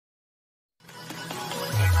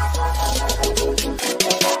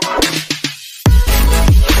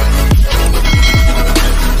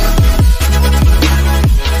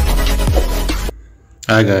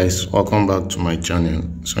Hi guys, welcome back to my channel.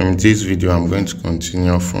 So in this video I'm going to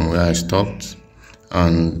continue from where I stopped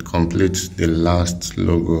and complete the last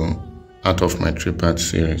logo out of my three-part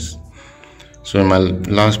series. So in my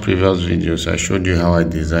last previous videos I showed you how I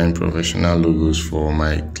design professional logos for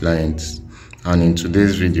my clients, and in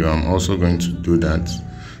today's video I'm also going to do that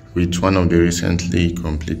with one of the recently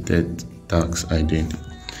completed tasks I did.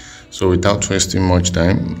 So without wasting much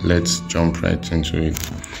time, let's jump right into it.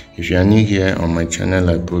 If you are new here on my channel,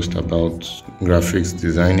 I post about graphics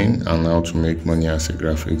designing and how to make money as a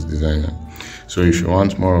graphics designer. So if you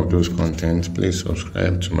want more of those content, please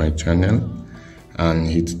subscribe to my channel and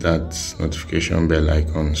hit that notification bell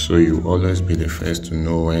icon so you always be the first to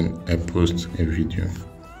know when I post a video.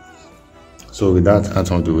 So with that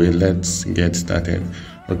out of the way, let's get started.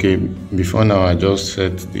 Okay, before now I just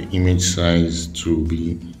set the image size to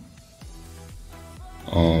be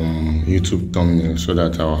YouTube thumbnail so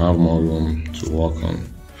that I'll have more room to work on.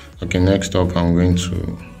 Okay, next up I'm going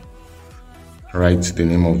to write the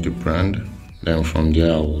name of the brand, then from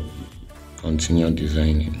there I will continue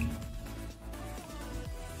designing.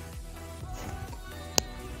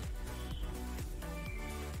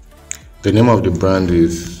 The name of the brand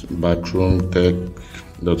is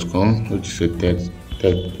backroomtech.com, which is a tech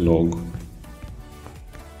blog,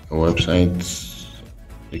 a website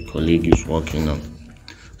a colleague is working on.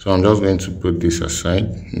 So I'm just going to put this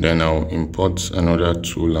aside, then I'll import another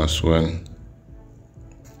tool as well.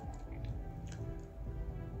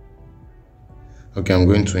 Okay, I'm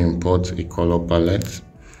going to import a color palette.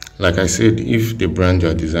 Like I said, if the brand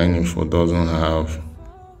you're designing for doesn't have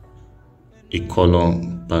a color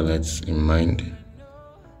palette in mind,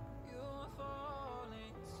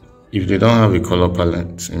 if they don't have a color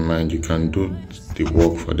palette in mind, you can do the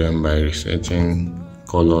work for them by researching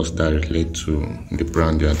colors that relate to the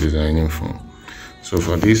brand they are designing for. So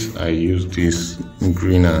for this I use this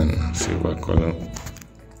green and silver color.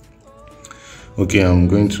 Okay, I'm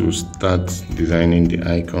going to start designing the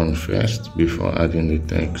icon first before adding the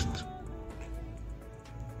text.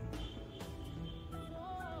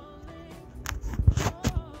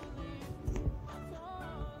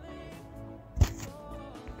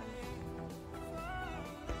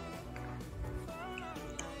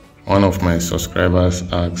 One of my subscribers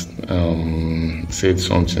asked, said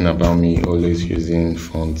something about me always using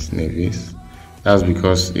font navies. That's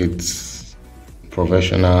because it's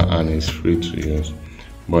professional and it's free to use.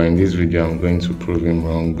 But in this video, I'm going to prove him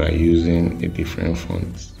wrong by using a different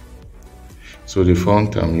font. So the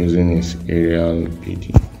font I'm using is Arial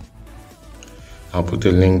PD. I'll put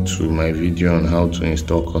a link to my video on how to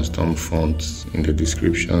install custom fonts in the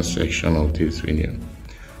description section of this video,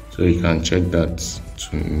 so you can check that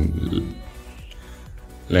to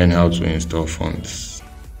learn how to install fonts.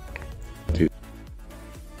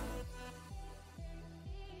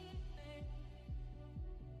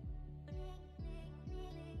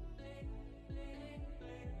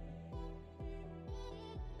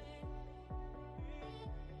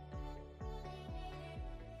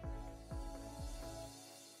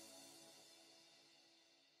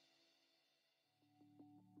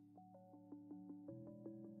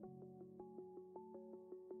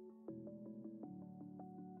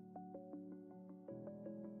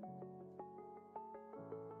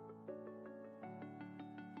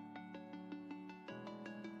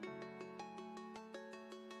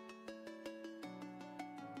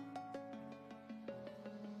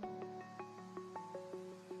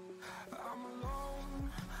 I'm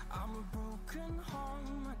alone, I'm a broken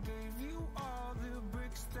home. I gave you all the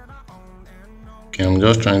bricks that I own and know. Okay, I'm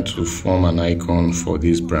just trying to form an icon for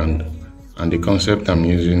this brand, and the concept I'm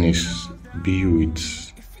using is be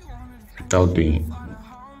without the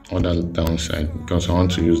other downside, because I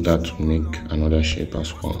want to use that to make another shape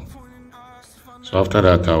as well. So after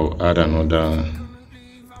that I'll add another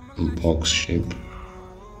box shape.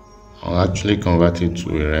 I'll actually convert it to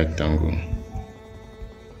a rectangle,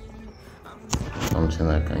 something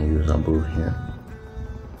I can use above here.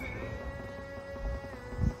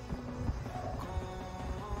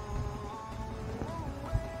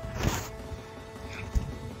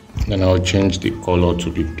 Then I'll change the color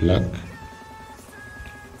to be black.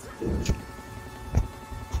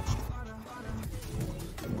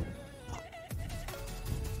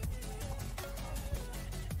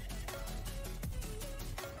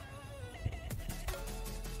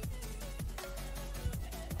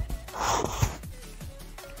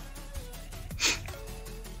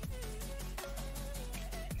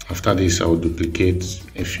 After this, I will duplicate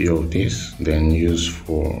a few of these, then use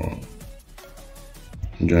for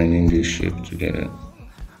joining this shape together.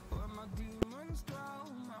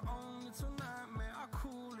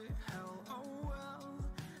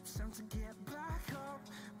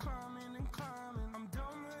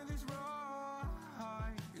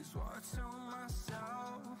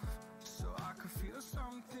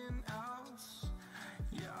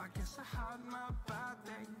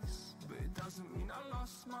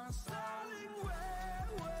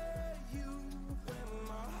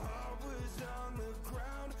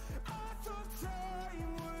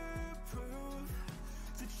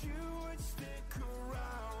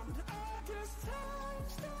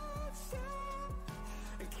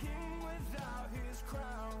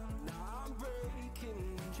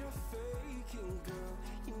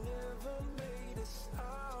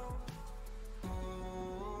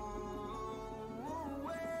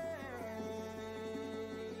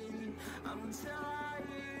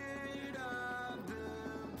 tired of the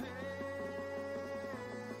pain.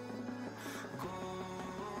 Go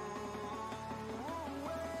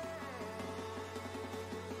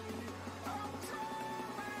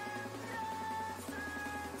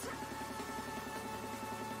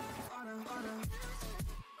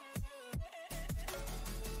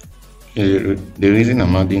away. The reason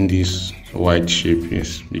I'm adding this white shape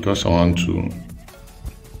is because I want to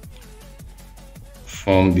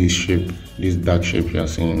form this shape, this dark shape you are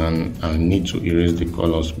seeing, and I need to erase the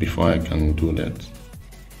colors before I can do that.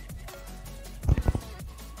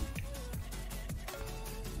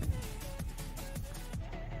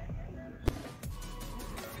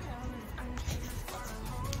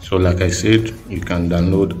 So like I said, you can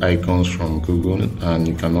download icons from Google and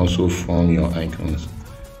you can also form your icons.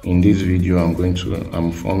 In this video,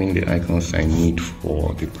 I'm forming the icons I need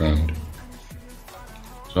for the brand.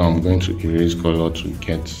 So I'm going to erase color to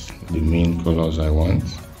get the main colors I want.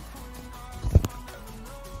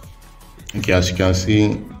 Okay, as you can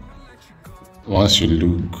see, once you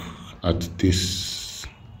look at this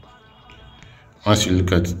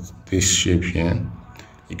shape here,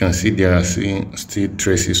 you can see there are still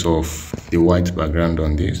traces of the white background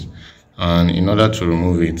on this, and in order to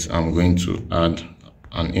remove it, I'm going to add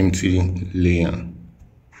an empty layer.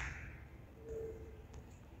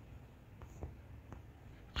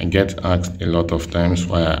 I get asked a lot of times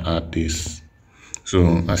why I add this.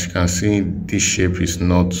 So as you can see, this shape is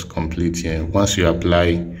not complete here. Once you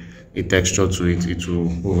apply a texture to it, it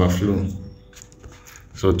will overflow.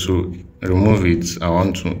 So to remove it, I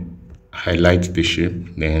want to highlight the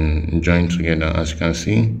shape, then join together. As you can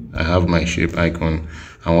see, I have my shape icon,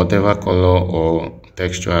 and whatever color or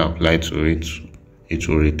texture I apply to it, it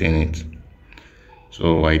will retain it.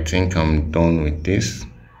 So I think I'm done with this.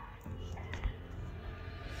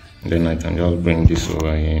 Then I can just bring this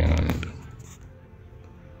over here and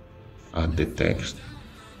add the text.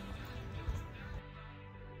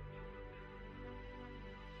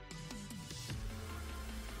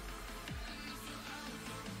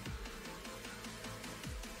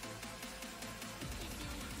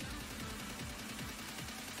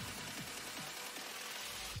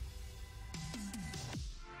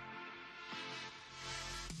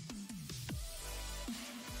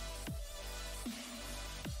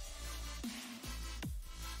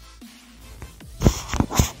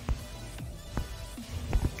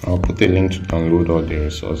 I'll put a link to download all the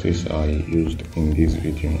resources I used in this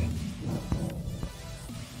video.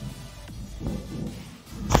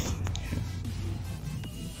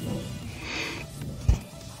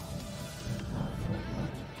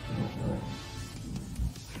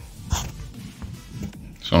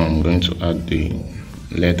 So I'm going to add the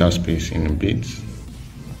letter spacing a bit,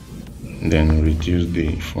 then reduce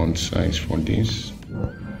the font size for this,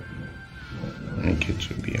 make it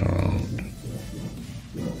to be around,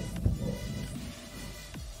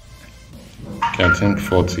 okay, I think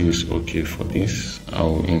 40 is okay for this.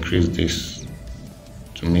 I'll increase this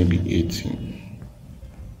to maybe 80,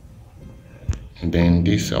 and then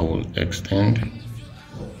this I will extend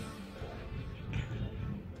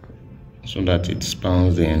so that it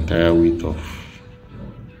spans the entire width of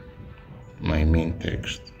my main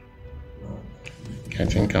text. Okay, I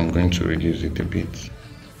think I'm going to reduce it a bit.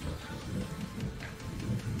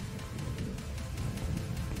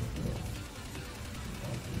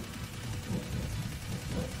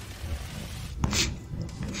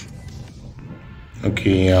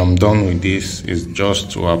 Okay, I'm done with this. It's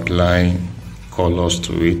just to apply colors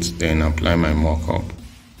to it, then apply my markup.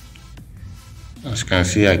 As you can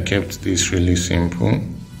see, I kept this really simple.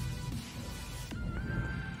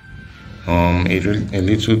 A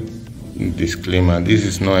little disclaimer, this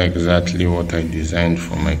is not exactly what I designed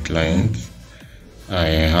for my client. I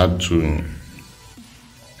had to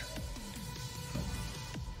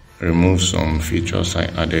remove some features I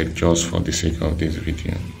added just for the sake of this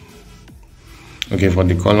video. Okay, for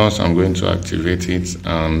the colors, I'm going to activate it,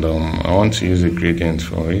 and I want to use a gradient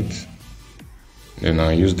for it. Then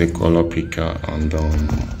I use the color picker and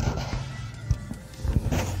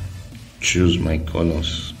choose my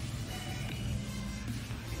colors.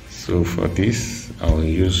 So for this, I will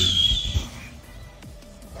use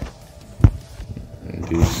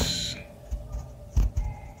this.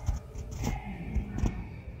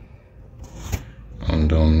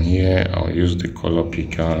 And here I'll use the color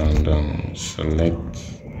picker and select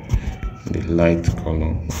the light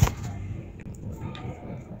color.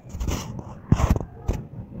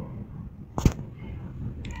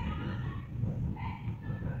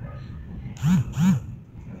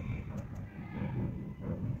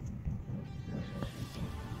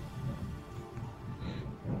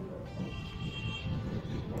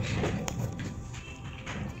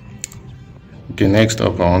 Okay, next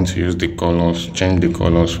up I want to use the colors, change the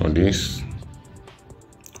colors for this.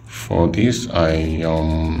 For this I'm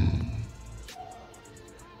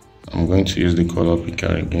going to use the color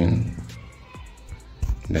picker again,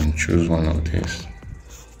 then choose one of these.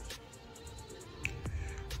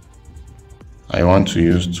 I want to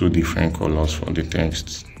use 2 different colors for the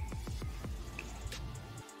text.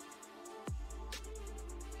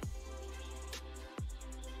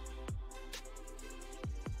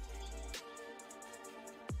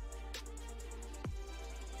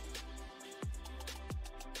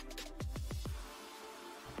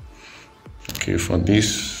 Okay, for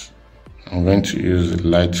this I'm going to use a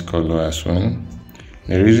light color as well.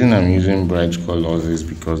 The reason I'm using bright colors is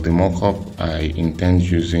because the mockup I intend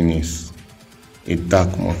using is a dark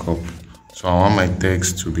mockup, so I want my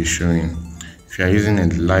text to be showing. If you are using a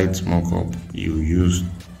light mockup, you use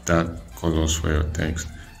dark colors for your text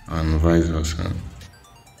and vice versa.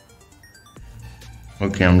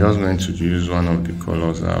 Okay, I'm just going to use one of the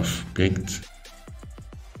colors I've picked.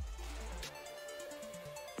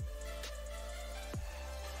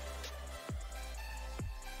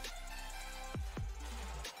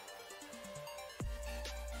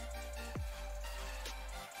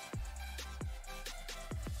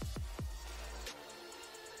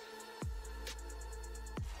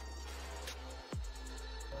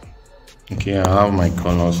 Okay, I have my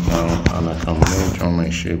colors now and I can merge all my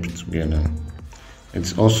shapes together.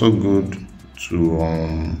 It's also good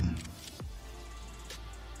to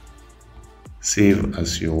save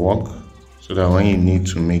as you work, so that when you need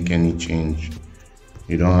to make any change,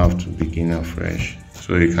 you don't have to begin afresh.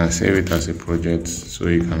 So you can save it as a project, so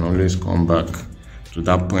you can always come back to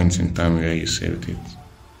that point in time where you saved it.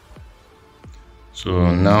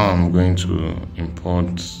 So now I'm going to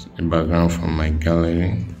import a background from my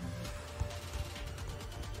gallery.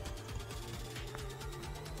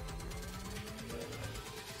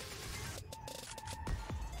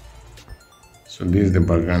 So this is the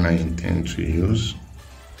background I intend to use.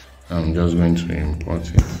 I'm just going to import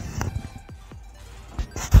it.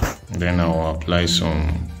 Then I will apply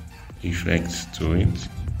some effects to it.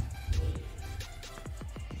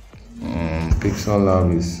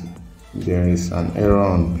 Pixellab there is an error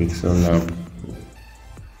on Pixellab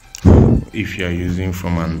if you are using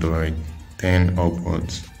from Android 10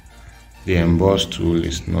 upwards. The emboss tool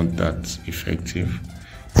is not that effective,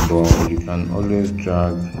 but you can always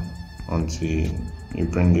drag until you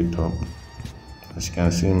bring it up. As you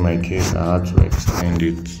can see, in my case I had to extend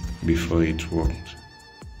it before it worked.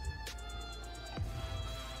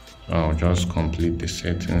 So I'll just complete the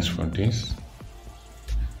settings for this.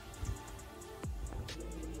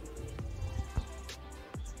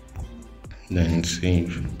 Then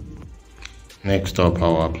save. Next up,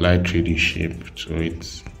 I'll apply 3D shape to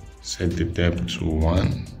it. Set the depth to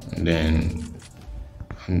 1. Then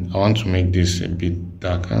I want to make this a bit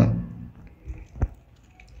darker.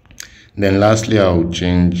 Then lastly, I will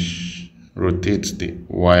rotate the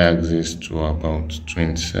y-axis to about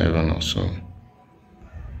 27 or so.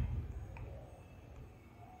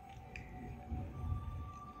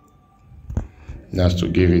 That's to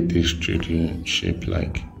give it this 3D shape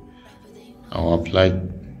like. I'll apply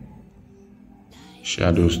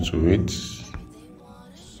shadows to it.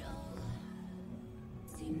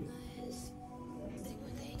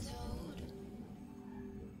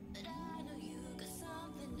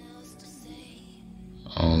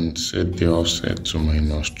 And set the offset to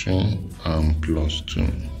 -3 and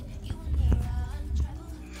 +2.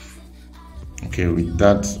 Okay, with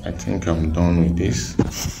that, I think I'm done with this.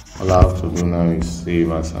 All I have to do now is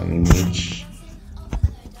save as an image.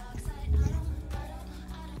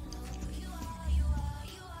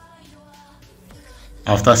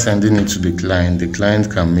 After sending it to the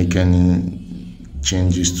client can make any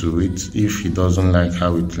changes to it. If he doesn't like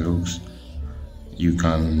how it looks, you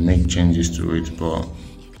can make changes to it, but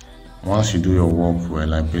once you do your work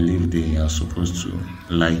well, I believe they are supposed to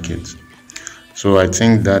like it. So I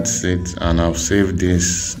think that's it, and I've saved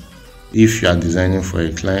this. If you are designing for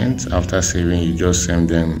a client, after saving, you just send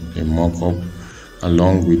them a mock-up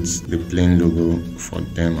along with the plain logo for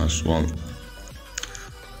them as well.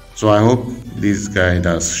 So I hope this guide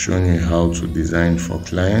has shown you how to design for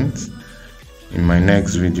clients. In my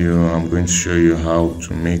next video, I'm going to show you how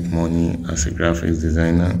to make money as a graphics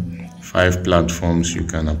designer. 5 platforms you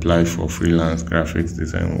can apply for freelance graphics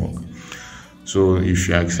design work. So if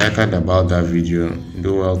you're excited about that video,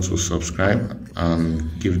 do well to subscribe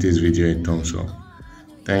and give this video a thumbs up.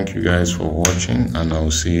 Thank you guys for watching, and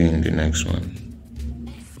I'll see you in the next one.